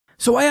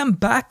So I am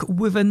back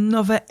with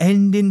another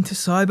ending to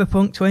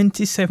Cyberpunk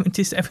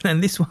 2077,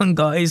 and this one,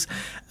 guys,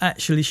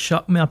 actually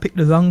shocked me. I picked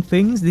the wrong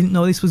things, didn't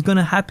know this was going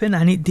to happen,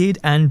 and it did,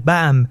 and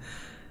bam.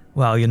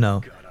 Well, you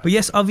know. But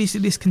yes, obviously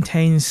this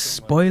contains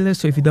spoilers,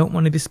 so if you don't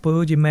want to be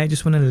spoiled, you may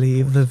just want to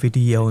leave the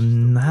video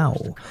now.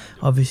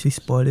 Obviously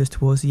spoilers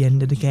towards the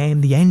end of the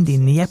game, the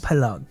ending, the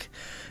epilogue.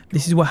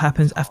 This is what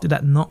happens after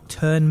that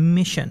nocturne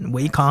mission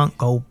where you can't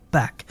go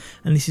back.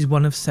 And this is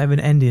one of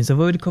 7 endings. I've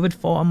already covered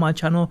 4 on my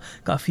channel.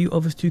 Got a few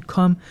others to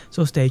come,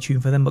 so stay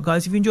tuned for them. But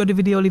guys, if you enjoyed the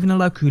video, leaving a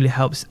like really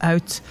helps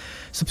out.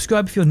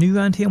 Subscribe if you're new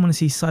around here and want to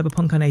see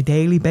Cyberpunk on a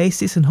daily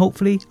basis. And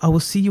hopefully, I will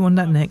see you on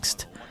that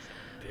next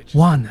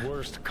one.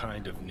 Worst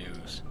kind of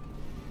news.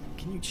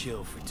 Can you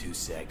chill for 2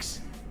 secs?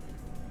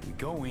 We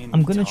go in.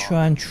 I'm going to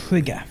try and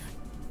trigger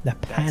the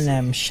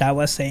Pan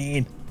shower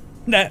scene.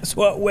 That's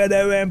what we're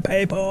doing,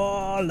 people.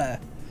 I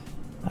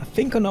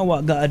think I know what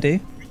I gotta do,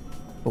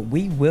 but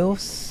we will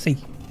see.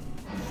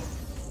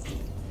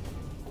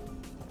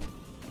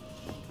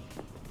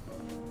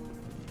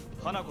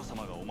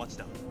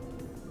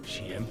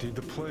 She emptied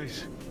the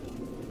place.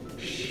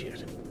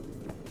 Shit.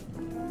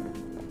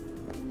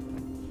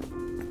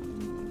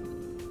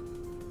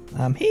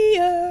 I'm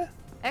here.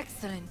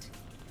 Excellent.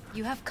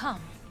 You have come.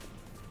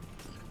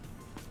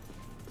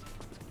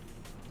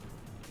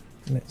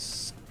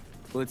 Let's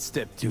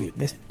step to it.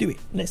 Let's do it.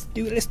 Let's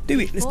do it. Let's do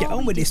it. Let's get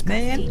on with this,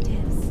 man.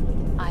 Details,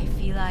 I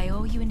feel I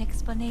owe you an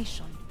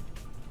explanation.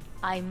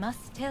 I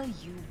must tell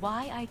you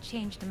why I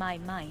changed my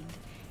mind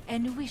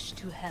and wish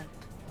to help.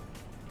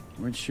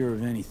 Weren't sure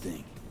of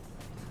anything.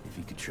 If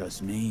you could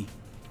trust me,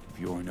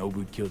 if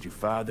Yorinobu killed your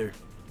father.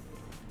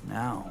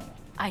 Now.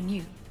 I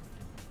knew.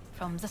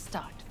 From the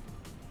start.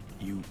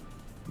 You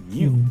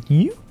knew?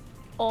 You?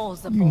 All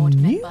the board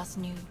members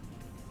knew.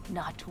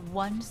 Not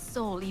one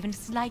soul even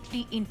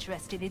slightly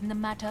interested in the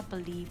matter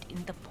believed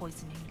in the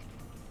poisoning.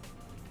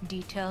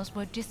 Details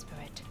were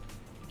disparate,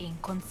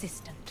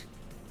 inconsistent.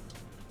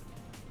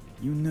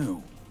 You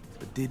knew,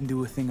 but didn't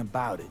do a thing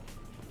about it.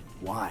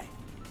 Why?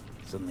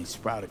 Suddenly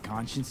sprout a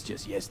conscience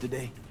just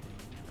yesterday?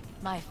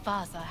 My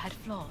father had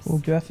flaws. All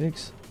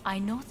graphics. I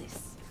know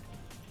this.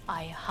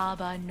 I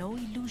harbor no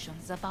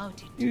illusions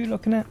about it. Who are you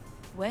looking at?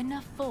 When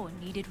a foe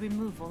needed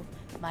removal,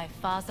 my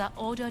father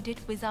ordered it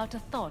without a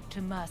thought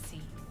to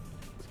mercy.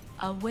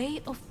 A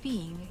way of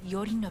being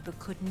Yorinobu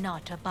could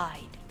not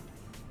abide.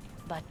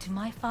 But to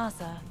my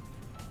father,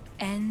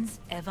 ends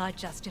ever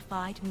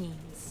justified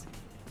means.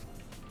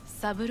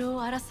 Saburo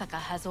Arasaka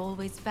has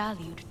always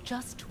valued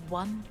just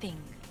one thing.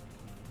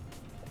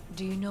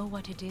 Do you know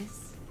what it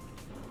is?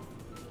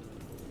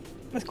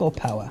 Let's go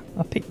power.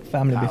 I picked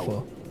family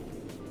before.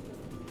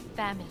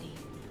 Family.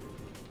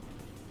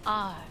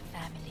 Our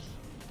family.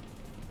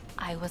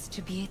 I was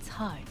to be its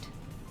heart,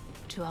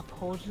 to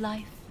uphold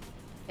life,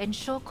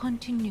 ensure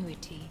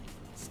continuity,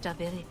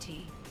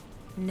 stability,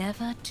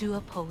 never to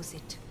oppose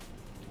it.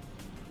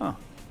 Huh.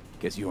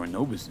 Guess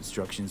Yorinobu's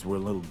instructions were a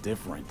little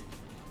different.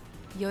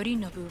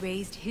 Yorinobu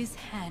raised his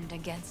hand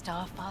against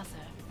our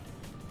father.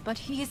 But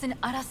he is an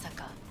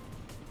Arasaka.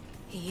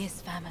 He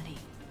is family.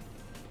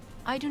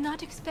 I do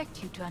not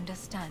expect you to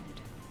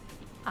understand.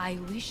 I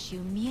wish you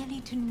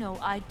merely to know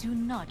I do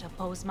not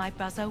oppose my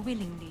brother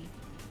willingly.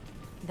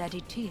 That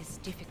it is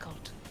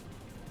difficult.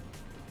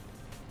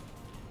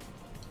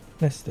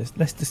 Let's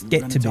just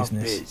get to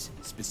business.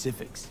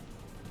 Specifics.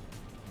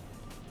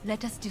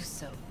 Let us do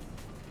so.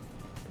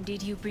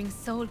 Did you bring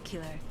Soul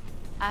Killer?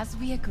 As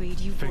we agreed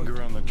you would.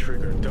 Finger on the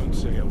trigger, don't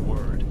say a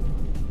word.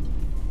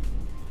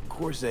 Of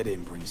course I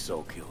didn't bring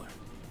Soul Killer.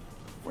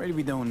 Afraid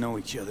we don't know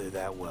each other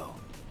that well.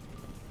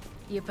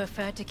 You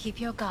prefer to keep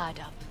your guard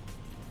up.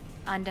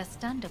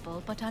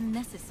 Understandable, but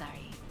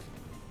unnecessary.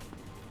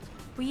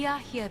 We are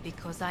here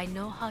because I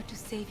know how to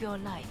save your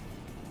life.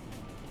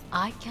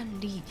 I can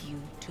lead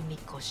you to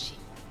Mikoshi.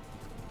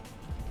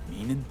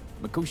 Meaning?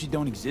 Mikoshi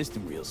don't exist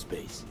in real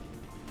space.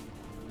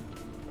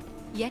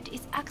 Yet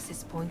its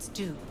access points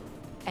do,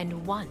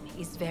 and one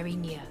is very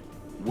near.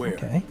 Where?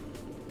 Okay.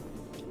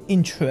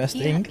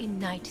 Interesting. Here in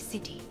Night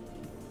City,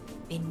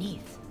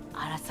 beneath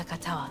Arasaka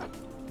Tower.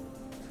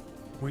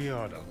 We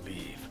ought to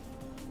leave.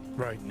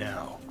 Right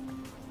now.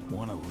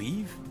 Wanna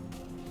leave?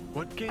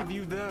 What gave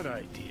you that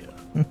idea?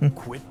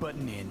 Quit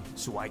butting in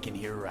so I can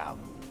hear her out.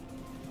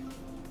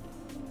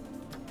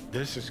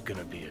 This is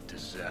gonna be a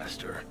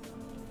disaster.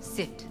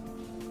 Sit.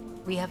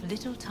 We have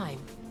little time.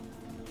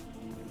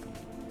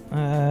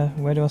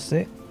 Where do I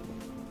sit?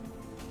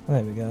 Oh,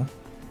 there we go.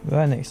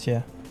 Right next to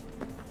you.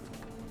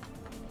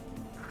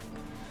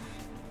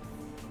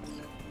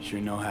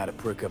 Sure know how to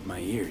prick up my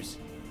ears.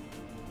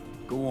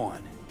 Go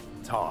on.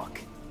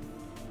 Talk.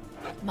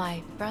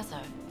 My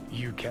brother.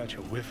 You catch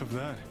a whiff of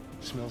that?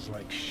 Smells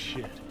like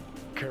shit.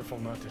 Careful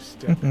not to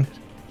step in it.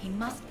 He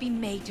must be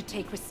made to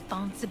take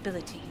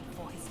responsibility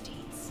for his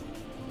deeds.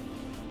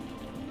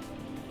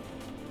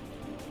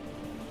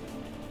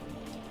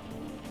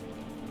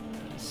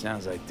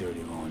 Sounds like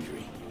dirty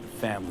laundry. A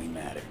family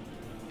matter.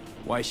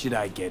 Why should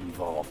I get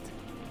involved?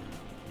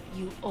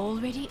 You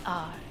already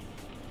are.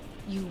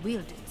 You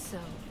willed it so.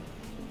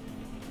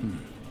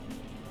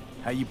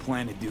 How you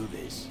plan to do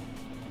this?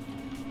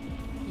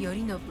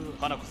 Yorinobu,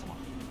 花子様、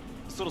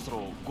そろそ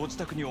ろご自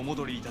宅にお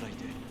戻りいただい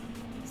て。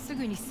す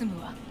ぐに済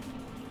むわ。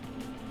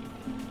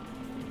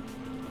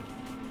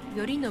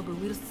Yorinobu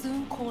will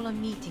soon call a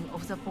meeting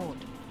of the board.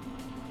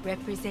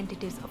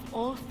 Representatives of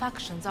all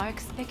factions are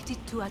expected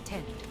to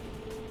attend.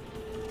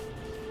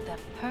 The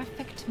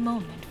perfect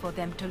moment for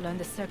them to learn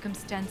the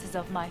circumstances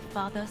of my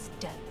father's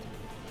death.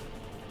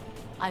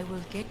 I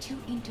will get you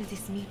into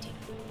this meeting,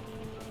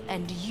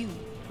 and you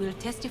will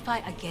testify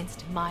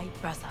against my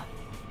brother.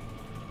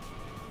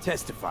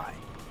 Testify.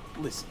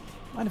 Listen,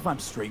 mind if I'm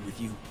straight with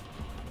you?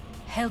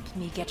 Help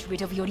me get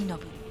rid of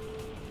Yorinobu.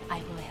 I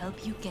will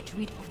help you get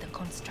rid of the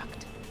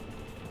construct.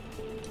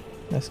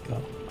 Let's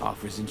go.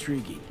 Offer's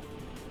intriguing.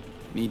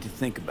 Need to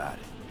think about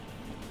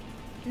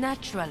it.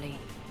 Naturally.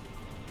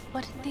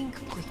 But think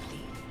quickly.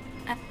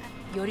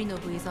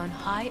 Yorinobu is on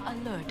high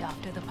alert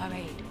after the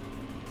parade.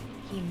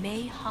 He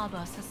may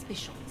harbor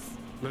suspicions.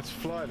 Let's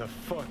fly the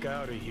fuck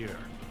out of here.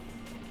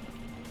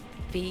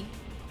 V,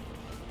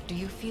 do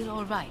you feel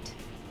all right?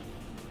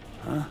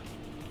 Huh?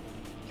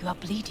 You are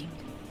bleeding.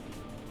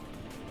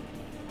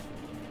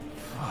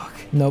 Fuck.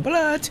 No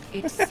blood.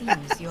 It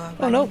seems you are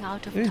Oh no, running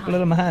out of there's blood on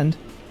time. my hand.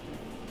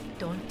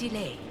 Don't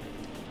delay.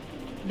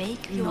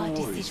 Make your No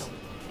worries. decision.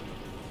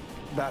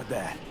 About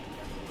that.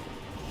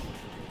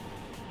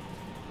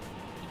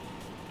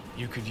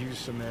 You could use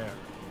some air.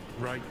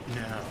 Right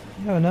now.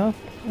 Oh no,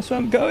 that's where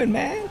I'm going,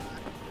 man.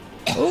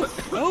 Oh,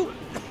 oh.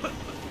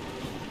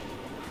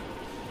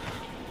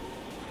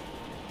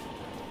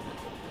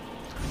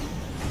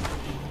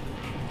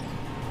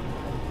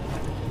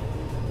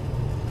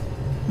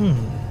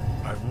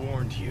 I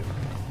warned you.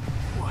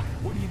 What?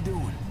 What are you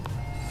doing?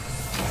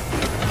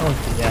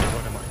 Oh yeah.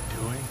 What am I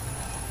doing?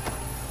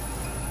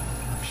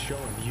 I'm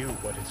showing you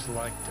what it's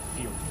like to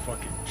feel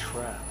fucking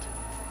trapped.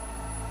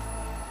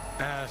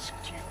 Asked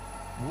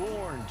you.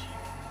 Warned you.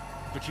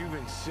 But you've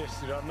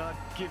insisted on not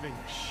giving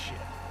a shit.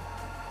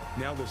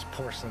 Now this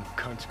porcelain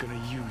cunt's gonna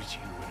use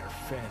you in her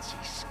fancy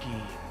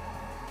scheme.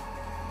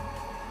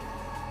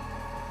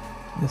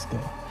 Let's go.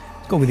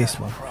 Let's go with this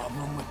one.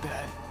 Problem with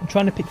that? I'm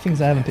trying to pick things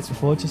I haven't picked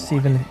before, just to see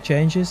if anything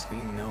changes.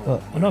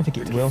 But I don't think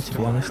it will, to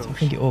be honest. I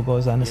think it all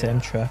goes down the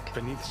same track,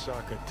 Beneath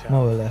Sokka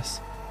more or Tower.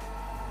 less.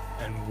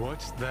 And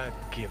what's that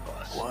give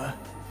us? What?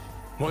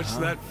 What's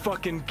that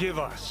fucking give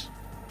us?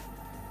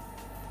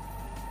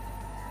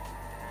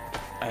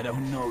 I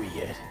don't know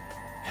yet.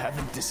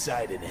 Haven't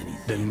decided anything.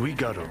 Then we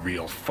got a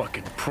real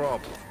fucking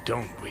problem,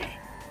 don't we?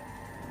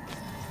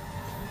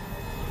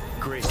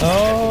 Great.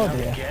 Oh, Stepping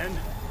dear. up again?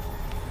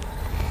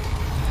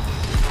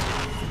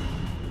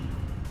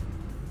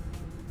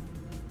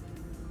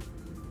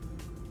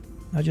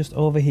 I just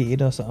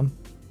overheated or something.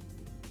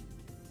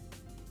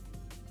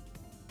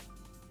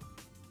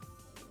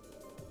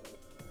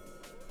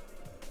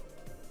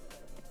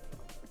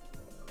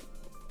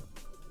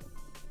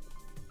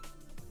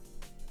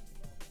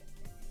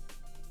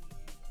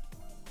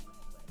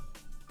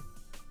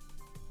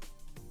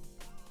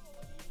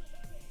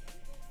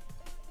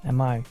 Am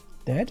I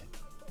dead?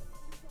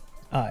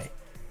 Aye.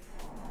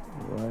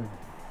 What?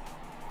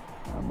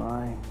 Am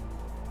I?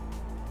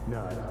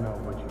 No, it's not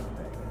what you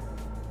think.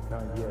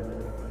 Not yet,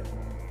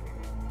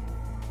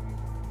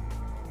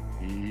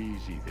 anyway.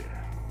 Easy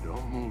there.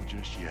 Don't move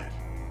just yet.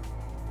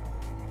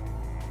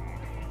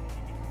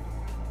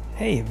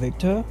 Hey,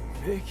 Victor.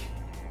 Vic?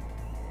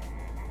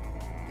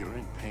 You're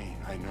in pain,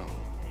 I know.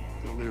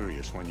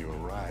 Delirious when you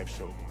arrived,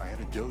 so I had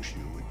to dose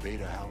you with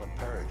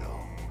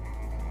beta-haloperidol.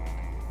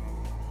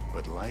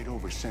 But light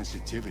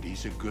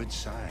oversensitivity's a good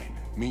sign.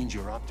 Means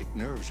your optic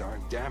nerves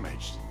aren't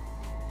damaged.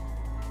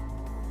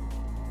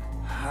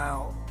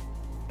 How'd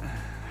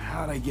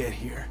I get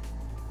here?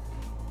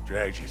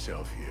 Dragged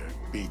yourself here,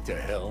 beat to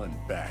hell and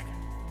back.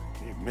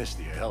 You missed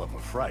a hell of a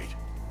fright.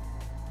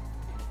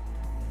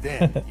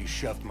 Then you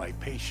shoved my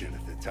patient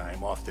at the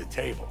time off the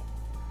table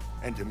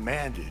and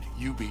demanded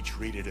you be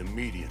treated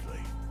immediately.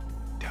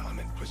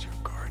 Element was your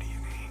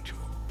guardian angel.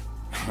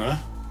 Huh?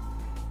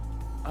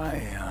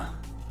 I,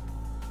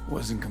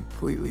 wasn't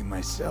completely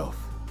myself.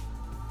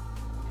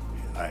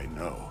 I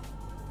know.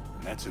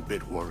 And that's a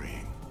bit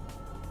worrying.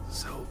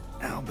 So,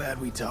 how bad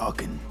we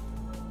talking?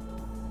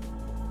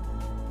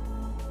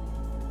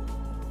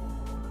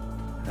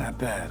 That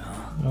bad,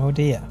 huh? Oh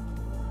dear.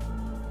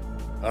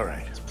 All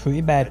right. It's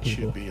pretty bad, That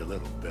people. should be a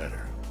little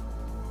better.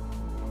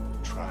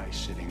 Try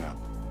sitting up.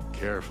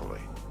 Carefully.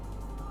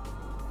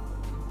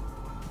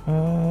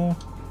 Hold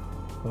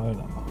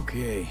on.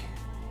 Okay.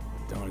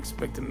 Don't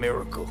expect a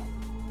miracle.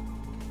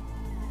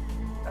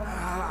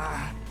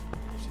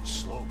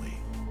 Just slowly.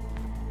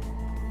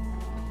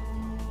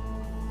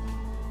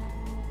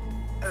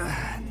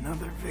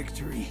 Another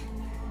victory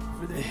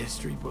for the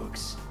history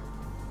books.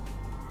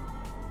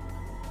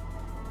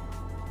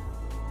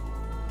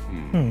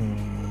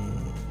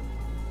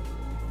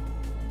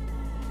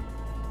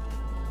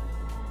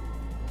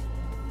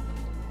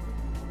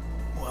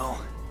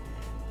 Well,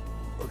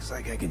 looks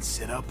like I can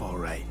sit up all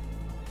right.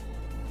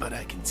 But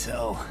I can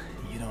tell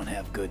you don't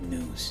have good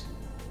news.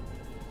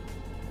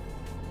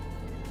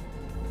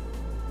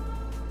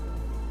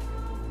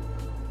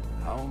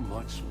 How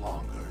much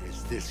longer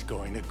is this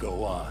going to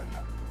go on?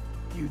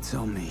 You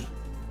tell me.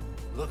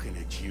 Looking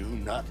at you,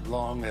 not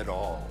long at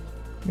all.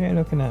 You ain't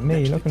looking at me,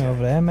 Next you're looking attack,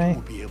 over there, You mate.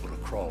 won't be able to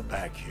crawl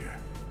back here.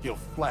 You'll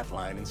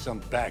flatline in some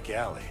back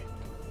alley.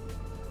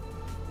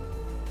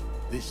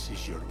 This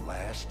is your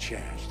last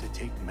chance to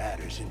take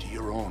matters into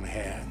your own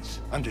hands.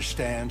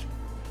 Understand?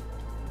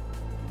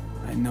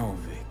 I know,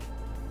 Vic.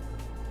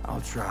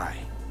 I'll try.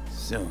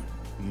 Soon.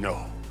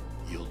 No.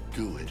 You'll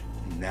do it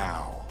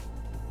now.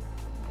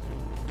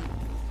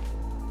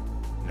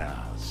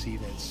 Now, see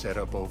that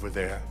setup over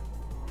there?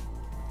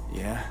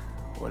 Yeah?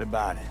 What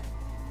about it?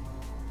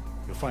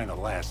 You'll find a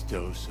last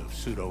dose of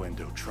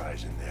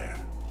pseudo-endotrizin there.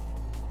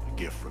 A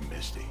gift from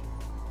Misty.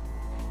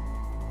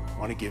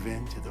 Want to give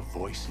in to the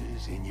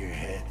voices in your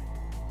head?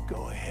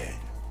 Go ahead.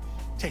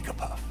 Take a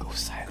puff. Go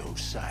silent. Go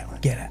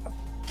silent. Get out.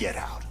 Get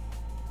out.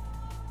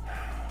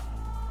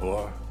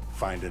 Or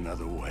find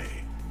another way.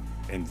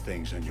 End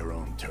things on your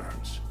own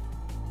terms.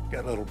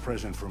 Got a little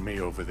present for me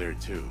over there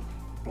too.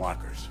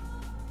 Blockers.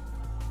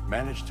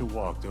 Manage to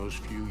walk those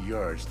few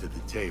yards to the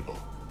table.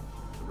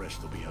 The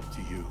rest will be up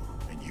to you,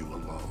 and you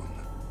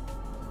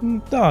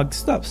alone. Dog,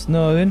 stop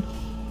snoring.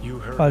 You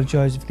heard.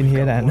 Apologise if you can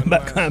hear that in the One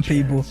background, last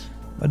people. chance.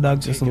 My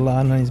dog's just Take it.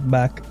 lying on his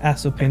back,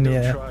 ass up in the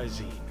air,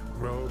 Endotrizine,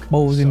 rogue,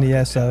 balls in the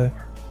air,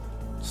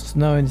 Cyberpunk. so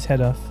snowing his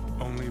head off.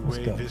 Only Let's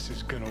way go. this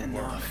is gonna work.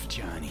 Enough,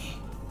 Johnny.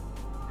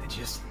 I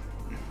just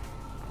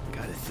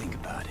gotta think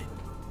about it.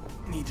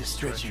 Need to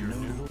stretch your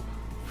noodle?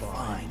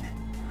 Fine.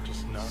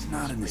 Just not It's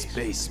not in this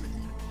basement.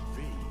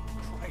 V,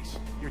 Christ,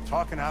 you're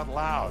talking out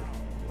loud.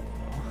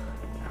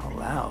 Out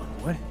loud?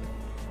 What?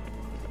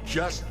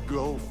 Just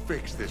go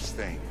fix this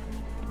thing.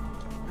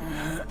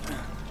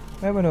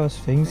 Where were those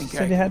things you Think I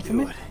said you can had for do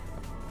me? it.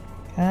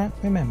 Can't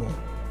remember.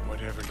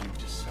 Whatever you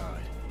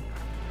decide,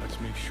 let's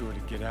make sure to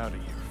get out of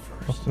here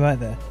Oh, first. right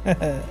there.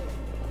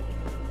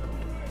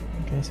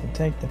 Okay, so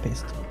take the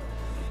pistol.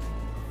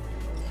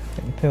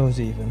 Get the pills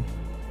even.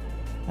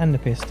 And the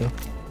pistol.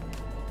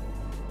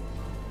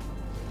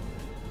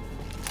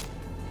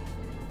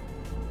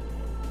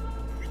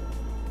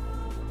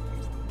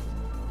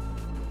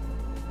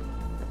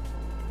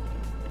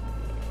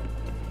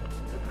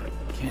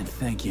 Can't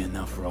thank you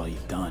enough for all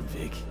you've done,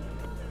 Vic.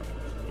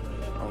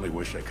 Only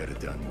wish I could have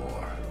done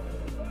more.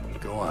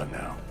 Go on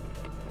now.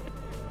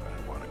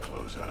 I want to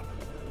close up.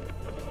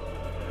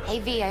 Hey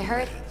V, I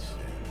heard. Heads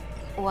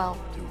Well,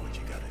 in. Do what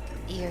you gotta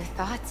do. your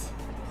thoughts?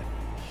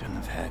 Shouldn't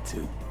have had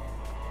to.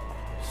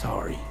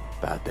 Sorry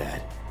about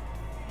that.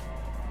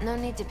 No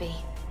need to be.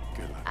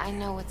 Good luck. I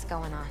know what's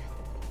going on.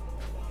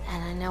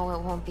 And I know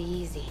it won't be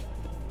easy.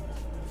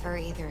 For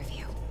either of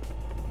you.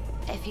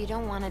 If you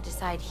don't want to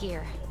decide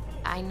here,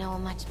 I know a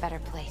much better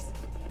place.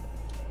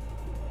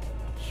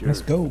 Sure.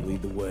 Let's go.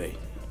 Lead the way.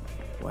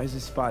 Why is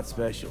this spot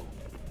special?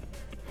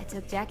 I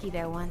took Jackie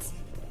there once.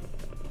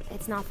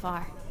 It's not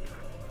far.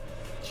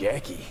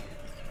 Jackie?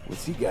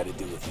 What's he got to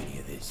do with any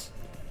of this?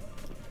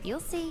 You'll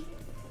see.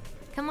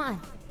 Come on.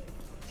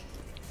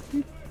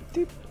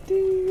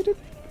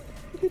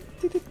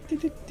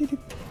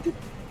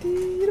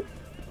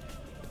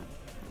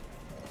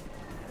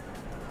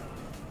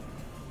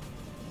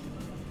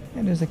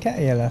 Yeah, there's a cat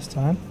here last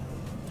time.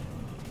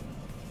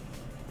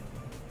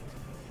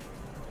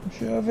 I'm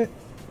sure of it.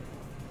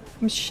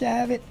 I'm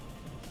sure of it.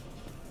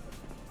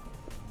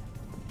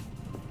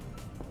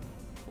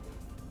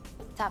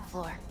 Top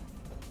floor.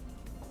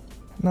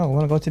 No, I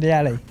want to go to the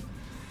alley.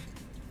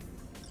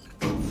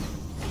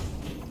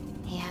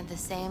 He had the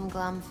same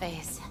glum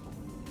face.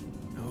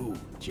 Oh,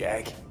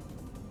 Jack?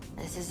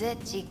 This is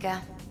it,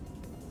 Chica.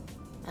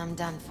 I'm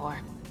done for.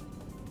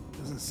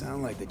 Doesn't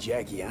sound like the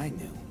Jackie I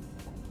knew.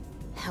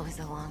 That was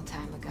a long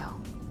time ago.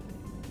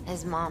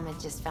 His mom had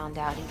just found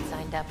out he'd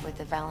signed up with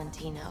the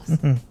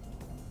Valentinos.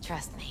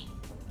 Trust me.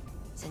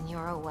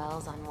 Senora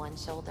Wells on one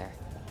shoulder,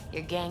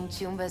 your gang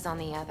Chumbas on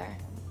the other.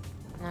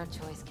 No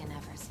choice can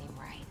ever seem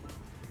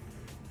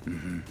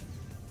right.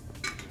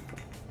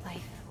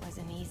 Life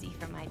wasn't easy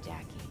for my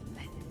Jackie,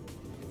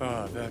 but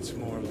Ah, that's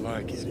more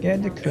like it.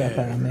 Scared the crap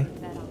out of me.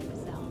 fed on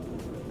himself.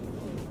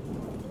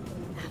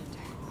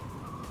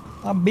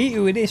 After I'll beat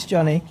you with this,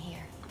 Johnny.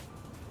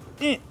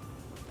 here.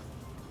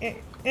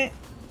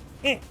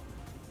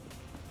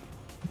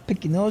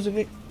 Pick your nose of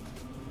it.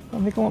 I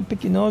think I want to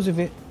pick your nose of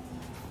it.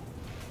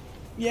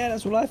 Yeah,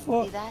 that's what I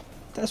thought. See that?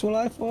 That's what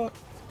I thought.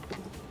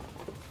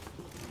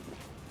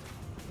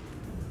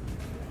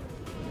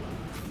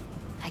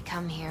 I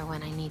come here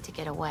when I need to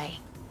get away.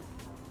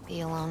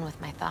 Be alone with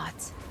my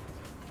thoughts.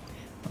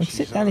 I'd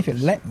sit down if it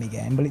let me,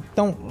 game, but it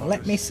don't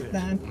let me sit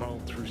down. Mull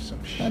through some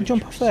Can I shit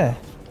jump off there?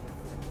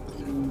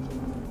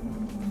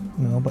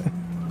 No, but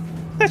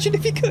imagine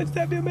if you could,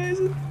 that'd be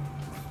amazing.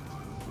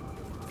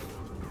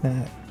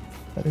 Nah,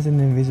 that is an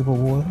invisible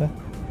wall there.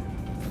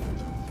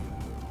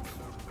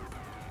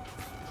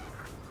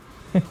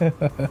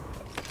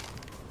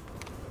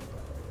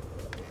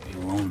 Be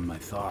alone in my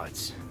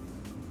thoughts.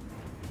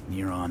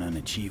 Near on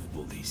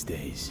unachievable these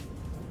days.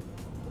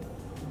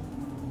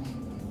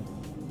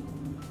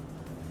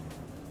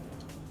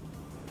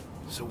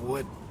 So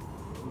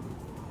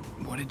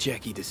What did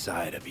Jackie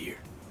decide up here?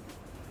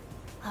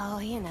 Oh,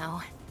 you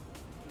know.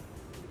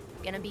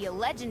 Gonna be a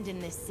legend in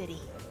this city.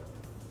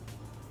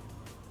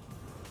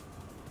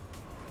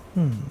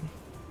 And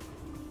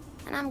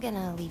I'm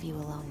gonna leave you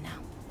alone now.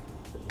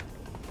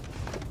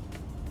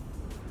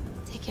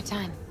 Take your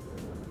time.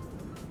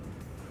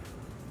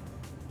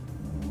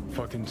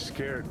 Fucking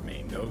scared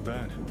me, know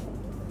that?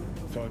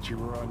 Thought you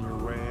were on your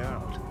way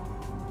out.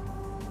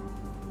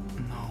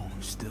 No,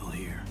 I'm still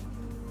here.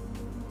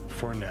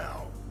 For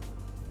now.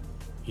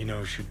 You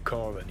know, should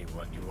call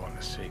anyone you want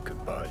to say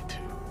goodbye to.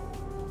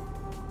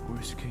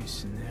 Worst case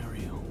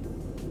scenario.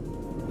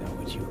 That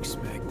what you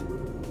expect?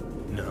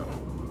 No.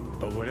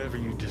 But whatever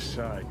you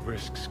decide,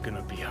 risk's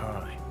gonna be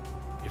high.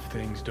 If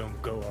things don't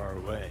go our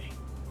way.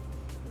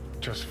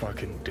 Just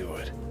fucking do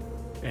it.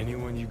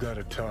 Anyone you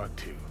gotta talk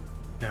to,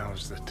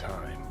 now's the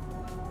time.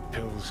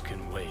 Pills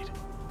can wait.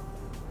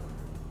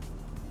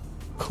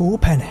 Cool,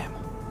 Pan Am.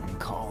 I'm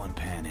calling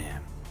Pan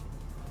Am.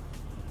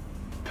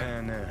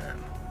 Pan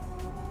Am.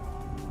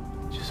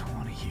 Just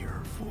want to hear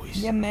her voice.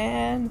 Yeah,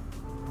 man.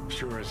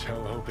 Sure as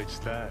hell hope it's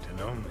that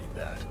and only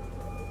that.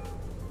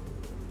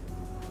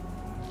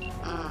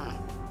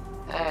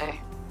 Hey,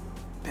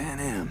 Pan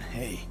Am,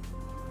 hey.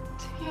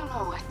 do you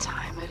know what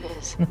time it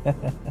is?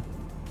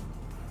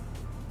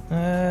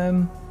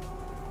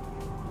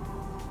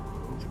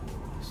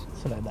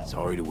 So like that.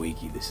 Sorry to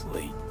wake you this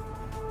late.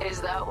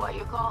 Is that why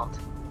you called?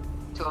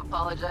 To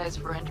apologize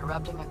for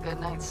interrupting a good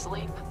night's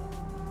sleep?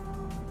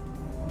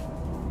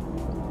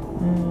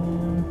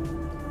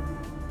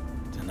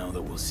 To know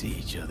that we'll see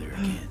each other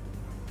again.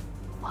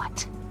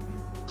 What?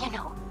 You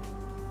know,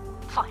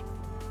 fine.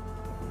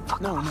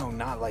 Fuck off. No,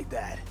 not like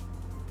that.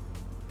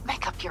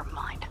 Make up your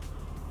mind.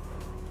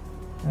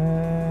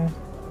 Yeah.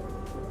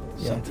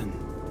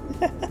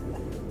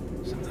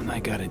 Something I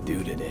gotta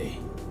do today.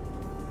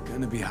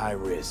 Gonna be high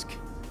risk,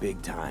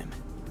 big time,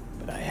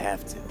 but I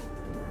have to.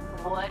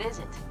 What is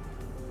it?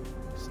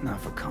 It's not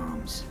for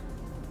comms.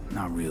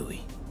 Not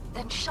really.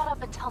 Then shut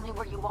up and tell me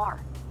where you are.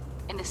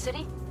 In the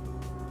city?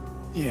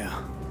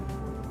 Yeah,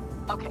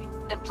 Okay,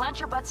 then plant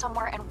your butt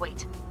somewhere and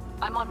wait.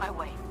 I'm on my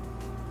way.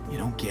 you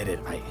don't get it.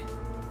 I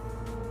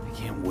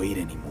can't wait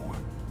anymore.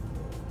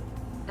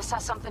 This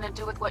has something to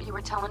do with what you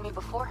were telling me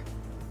before?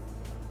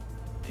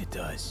 It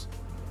does.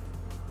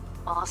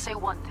 Well, I'll say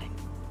one thing.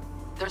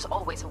 There's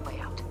always a way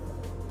out.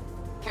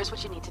 Here's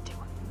what you need to do.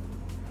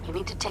 You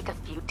need to take a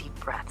few deep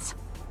breaths.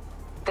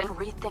 Then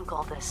rethink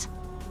all this.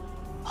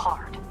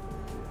 Hard.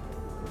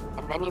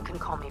 And then you can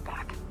call me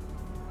back.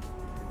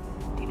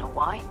 Do you know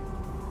why?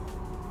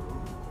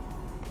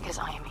 Because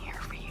I am here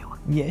for you.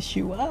 Yes,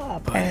 you are,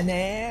 Pan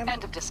Am.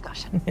 End of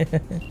discussion.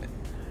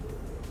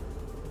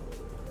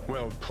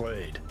 Well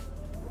played.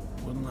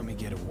 Wouldn't let me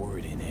get a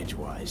word in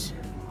edgewise.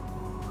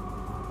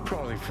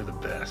 Probably for the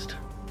best.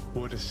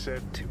 Would have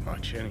said too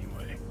much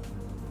anyway.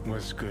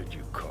 Was good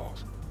you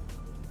called.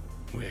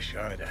 Wish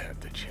I'd have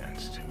had the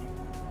chance to.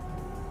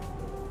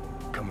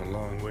 Come a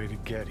long way to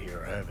get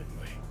here, haven't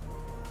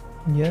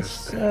we? Yes,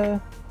 Just think,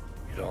 sir.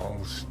 It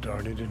all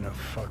started in a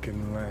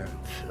fucking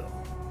landfill.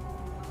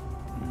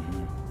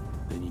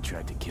 Then you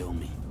tried to kill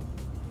me.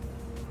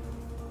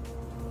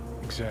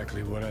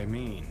 Exactly what I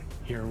mean.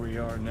 Here we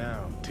are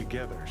now,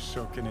 together,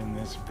 soaking in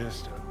this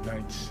vista of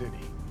Night City.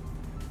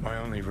 My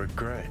only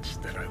regret's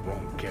that I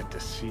won't get to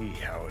see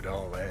how it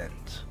all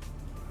ends.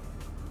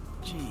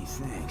 Gee,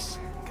 thanks.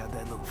 Got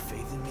that little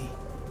faith in me?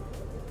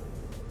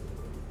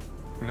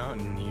 Not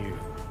in you.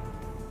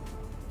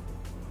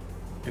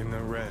 In the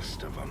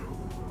rest of them.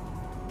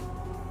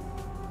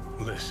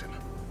 Listen,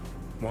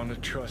 want to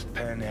trust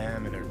Pan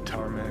Am and her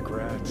tarmac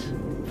rats?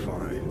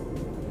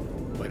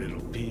 Fine. But it'll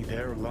be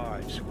their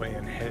lives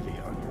weighing heavy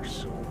on your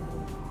soul.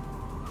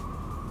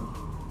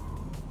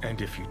 And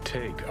if you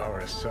take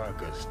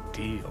Arasaka's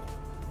deal,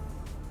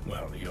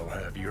 well, you'll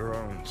have your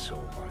own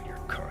soul on your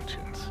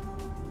conscience.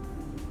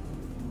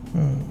 I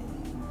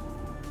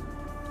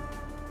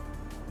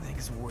think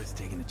it's worth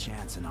taking a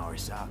chance on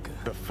Arasaka.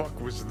 The fuck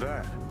was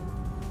that?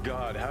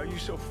 God, how you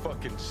so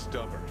fucking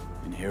stubborn?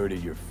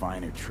 Inherited your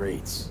finer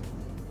traits.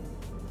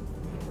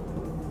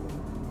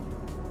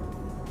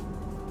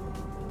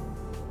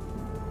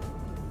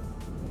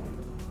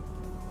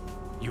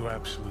 You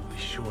absolutely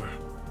sure?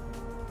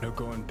 No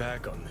going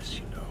back on this,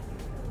 you know.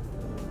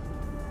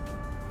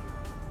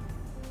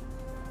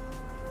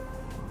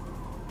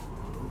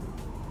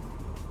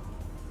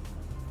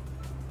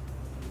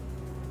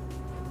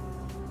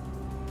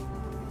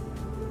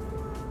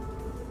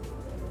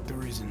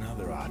 There is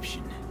another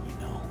option, you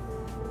know.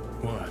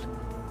 What?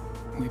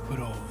 We put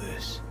all of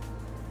this,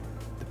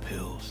 the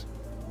pills,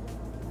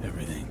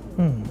 everything,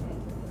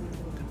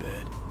 to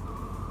bed.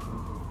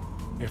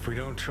 If we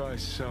don't try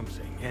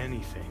something,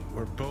 anything,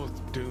 we're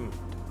both doomed.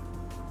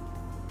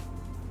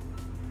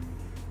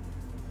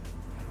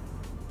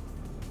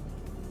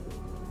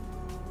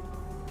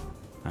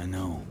 I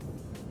know.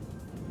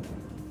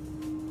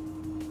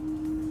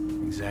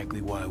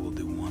 Exactly why we'll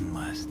do one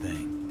last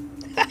thing.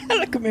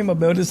 Look at me in my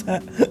builder's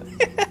hat.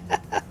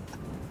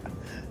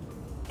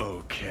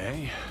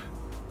 Okay.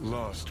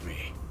 Lost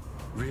me.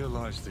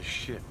 Realize the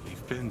shit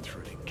we've been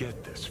through to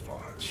get this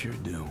far. Sure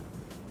do.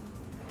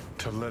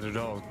 To let it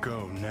all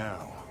go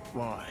now.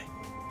 Why?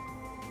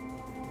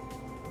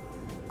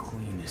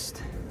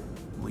 Cleanest,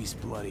 least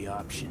bloody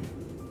option.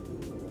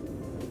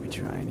 We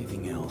try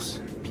anything else,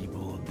 people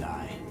will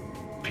die.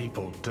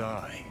 People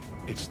die.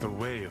 It's the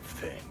way of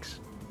things.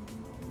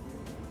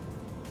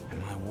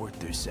 Am I worth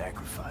their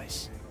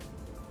sacrifice?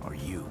 Or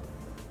you?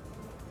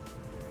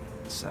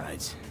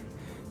 Besides,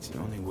 it's the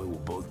only way we'll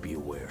both be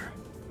aware.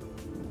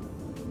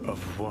 Of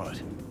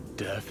what?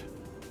 Death?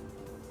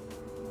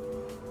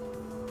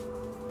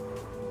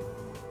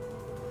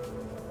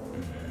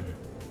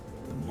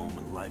 The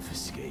moment life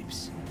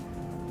escapes.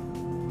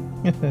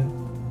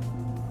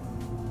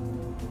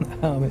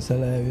 Oh, it's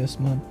hilarious,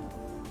 man.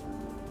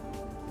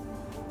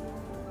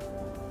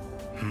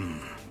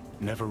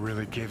 Never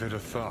really gave it a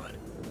thought.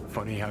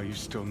 Funny how you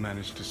still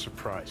manage to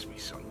surprise me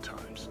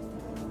sometimes.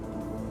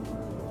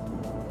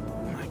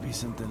 Might be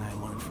something I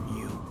learned from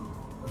you.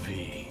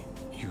 V,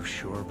 you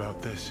sure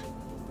about this?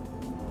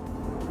 As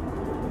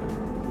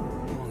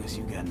long as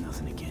you got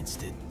nothing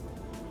against it.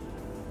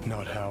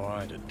 Not how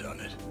I'd have done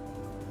it.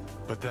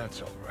 But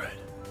that's all right.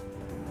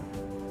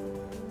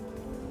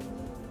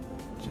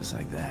 Just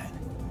like that.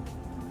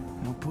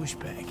 No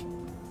pushback.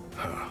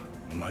 Huh.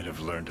 Might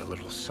have learned a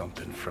little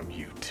something from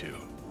you, too.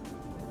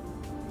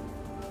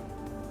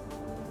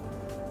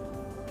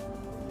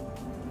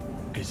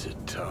 Is it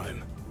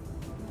time?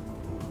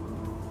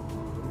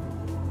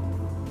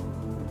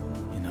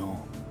 You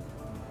know,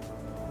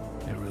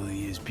 it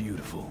really is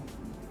beautiful.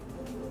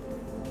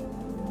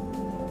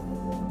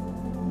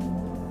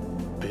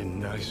 Been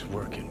nice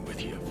working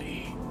with you,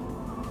 V.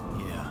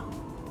 Yeah.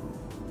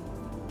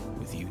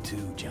 With you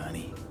too,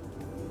 Johnny.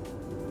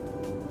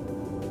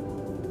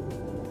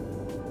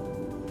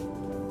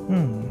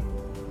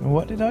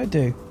 What did I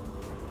do?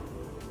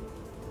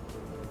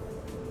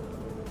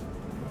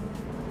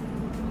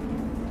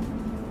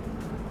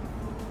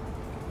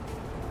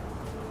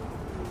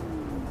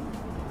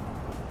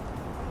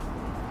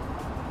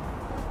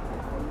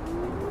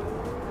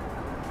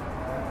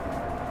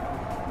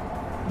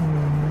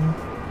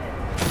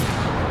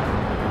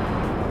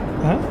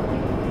 Huh?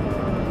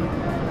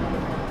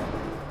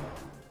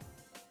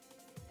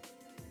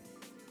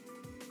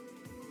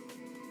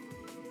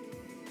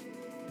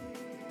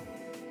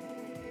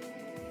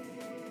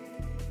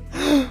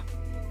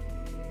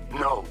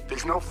 No,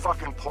 there's no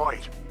fucking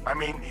point. I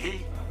mean,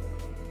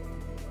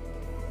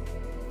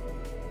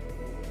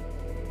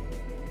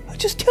 I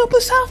just killed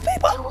myself,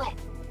 people! Do it.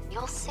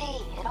 You'll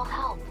see. It'll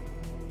help.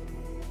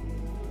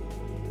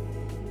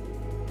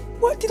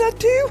 What did I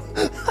do?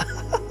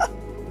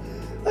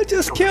 I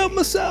just killed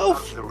myself!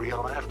 how's the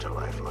real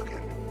afterlife looking?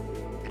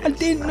 I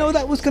didn't know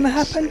that was gonna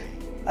happen.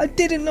 I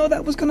didn't know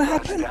that was gonna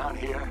What's happen. down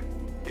here,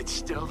 it's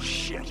still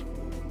shit.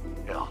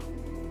 Hell,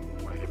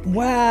 might have been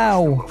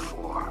Wow. worse than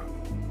before.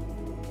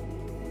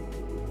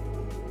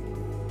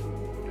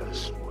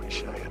 Just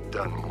wish I had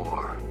done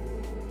more.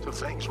 So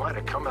things might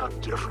have come out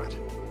different.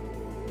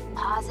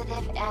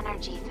 Positive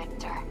energy,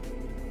 Victor.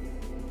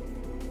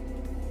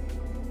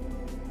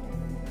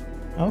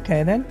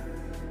 Okay then.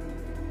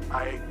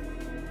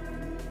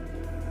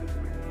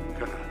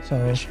 Gonna So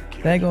miss you,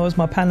 kid. there goes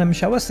my Panem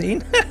shower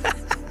scene.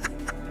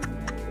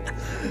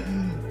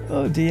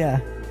 Oh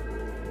dear.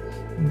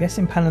 I'm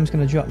guessing Panem's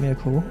gonna drop me a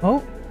call.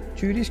 Oh,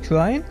 Judy's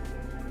crying.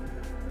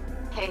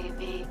 Hey,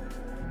 V.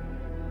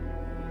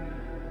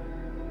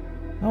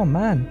 Oh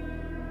man.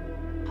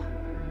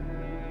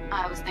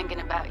 I was thinking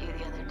about you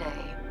the other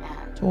day,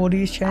 and So all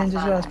these changes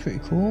as well, that's pretty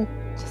cool.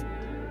 just...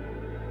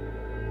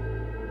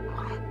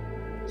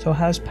 So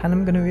how's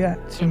Panem gonna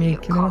react to Give me me a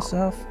killing call.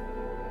 myself?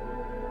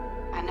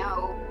 I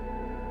know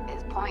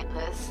it's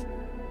pointless,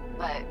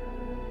 but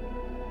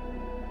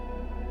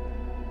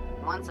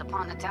once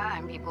upon a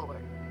time, people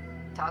were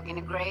talking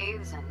to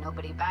graves and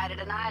nobody batted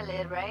an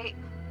eyelid, right?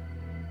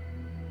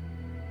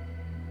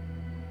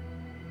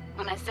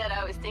 When I said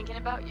I was thinking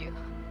about you,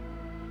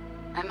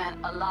 I meant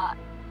a lot.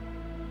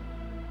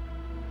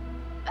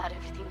 About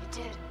everything you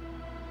did.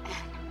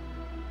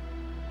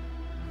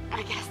 And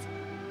I guess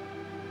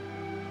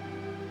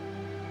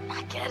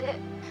I get it.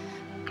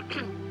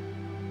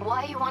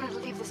 Why you wanted to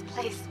leave this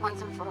place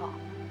once and for all.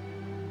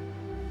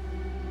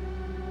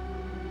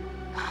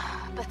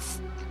 But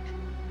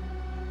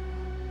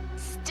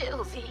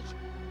still, V.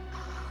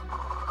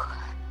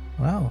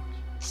 Wow.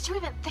 Did you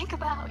even think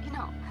about,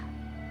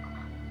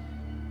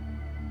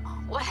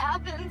 what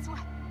happens when...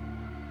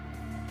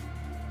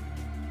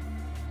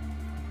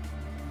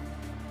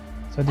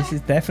 So this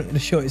is definitely the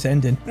shortest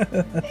ending.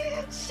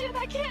 Shit,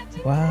 I can't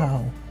do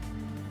Wow.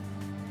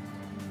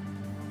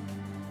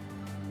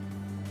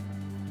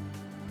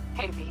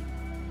 Hey, V.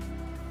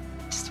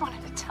 Just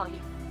wanted to tell you.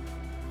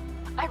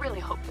 I really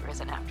hope there is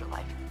an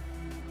afterlife.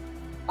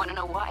 Wanna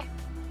know why?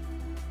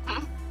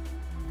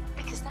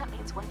 Because that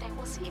means one day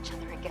we'll see each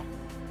other again.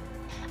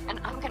 And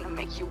I'm gonna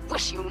make you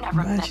wish you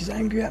never Man, met she's me.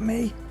 angry at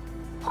me.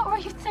 What were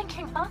you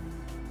thinking, huh?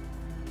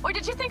 Or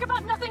did you think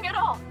about nothing at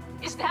all?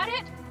 Is that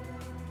it?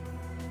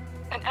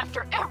 And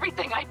after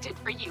everything I did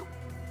for you,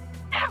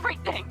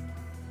 everything.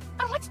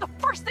 And what's the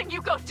first thing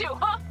you go do,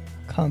 huh?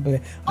 Can't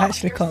believe. I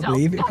actually can't yourself,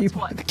 believe it. that's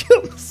People, what.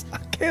 I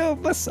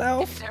killed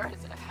myself. If there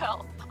is a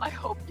hell, I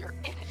hope you're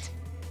in it.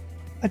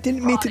 I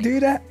didn't mean to do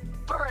that.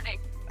 Burning.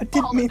 I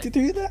didn't mean to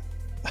do that.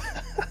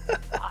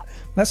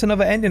 That's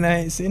another ending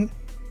I ain't seen.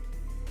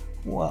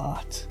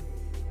 What?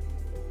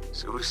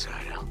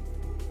 Suicidal.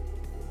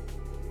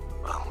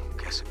 Well,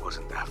 guess it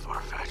wasn't that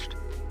far-fetched.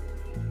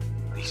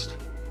 At least,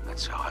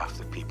 that's how half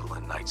the people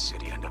in Night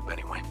City end up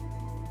anyway.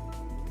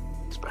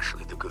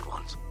 Especially the good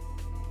ones.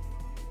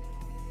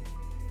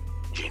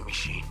 Jamie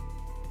Sheen,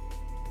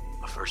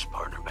 my first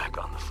partner back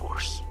on the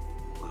force,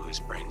 blew his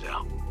brains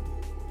out.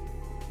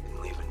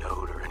 Didn't leave a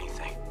note or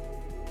anything.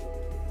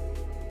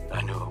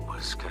 I knew it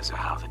was because of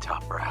how the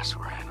top brass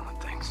were handling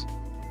things.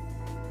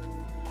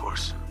 Of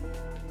course,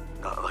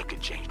 not like it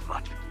changed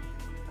much.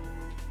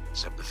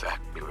 Except the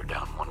fact we were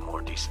down one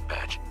more decent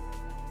batch.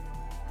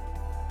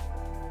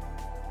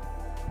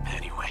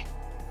 Anyway,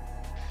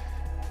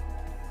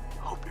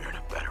 hope you're in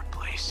a better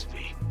place,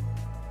 V.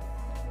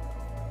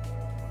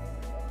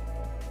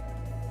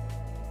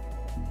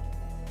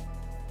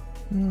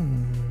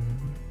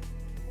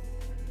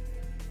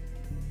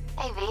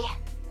 Hey, V.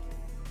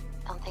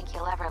 Don't think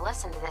you'll ever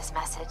listen to this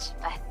message,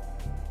 but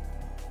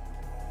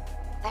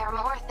there are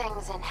more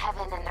things in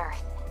heaven and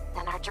earth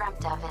than are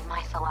dreamt of in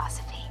my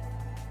philosophy,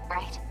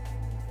 right?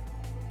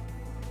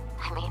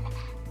 I mean,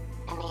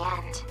 in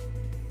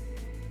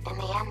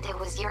the end, it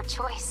was your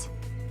choice.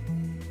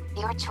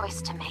 Your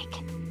choice to make.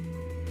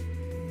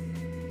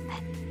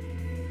 But,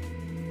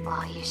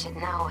 well, you should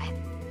know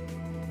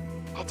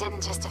it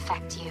didn't just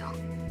affect you.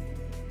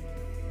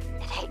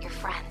 It hit your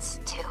friends,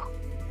 too.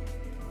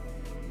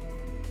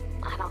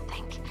 I don't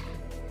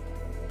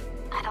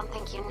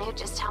think you knew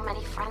just how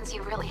many friends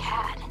you really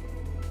had.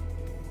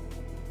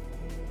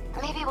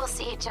 Maybe we'll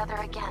see each other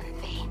again,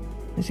 V.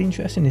 It's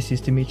interesting this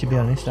is to me, to be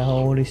honest, how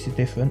all this is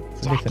different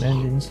for different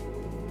endings.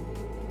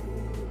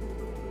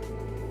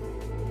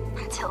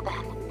 Until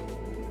then,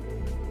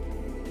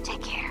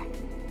 take care.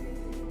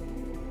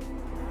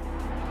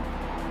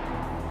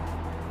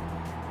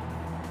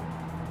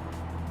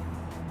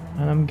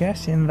 And I'm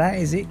guessing that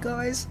is it,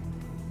 guys.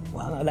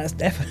 Well, no, that's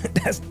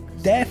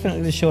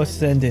definitely the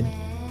shortest ending.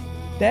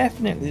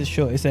 Definitely the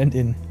shortest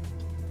ending.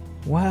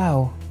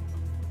 Wow.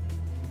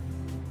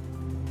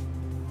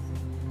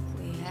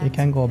 You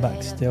can go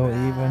back still,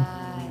 even.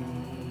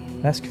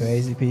 That's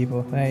crazy,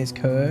 people. That is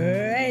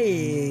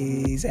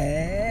crazy.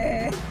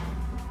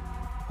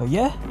 But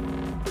yeah,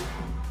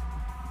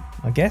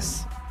 I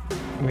guess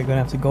we're gonna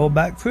have to go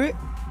back through it,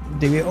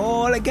 do it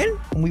all again,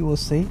 and we will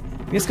see.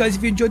 Yes, guys,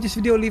 if you enjoyed this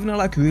video, leaving a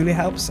like really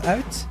helps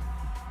out.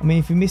 I mean,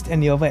 if you missed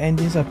any other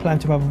endings, I plan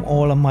to have them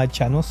all on my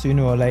channel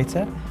sooner or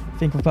later. I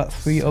think I've got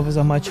 3 others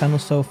on my channel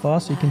so far,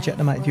 so you can check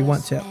them out if you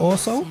want to.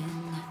 Also,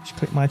 just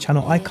click my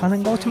channel icon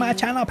and go to my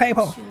channel,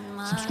 people.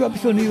 Subscribe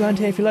if you're new around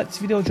here. If you like this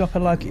video, drop a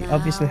like. It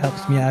obviously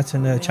helps me out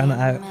and the channel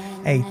out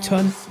a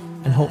ton.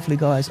 And hopefully,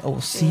 guys, I will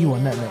see you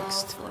on that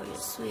next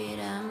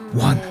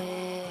one.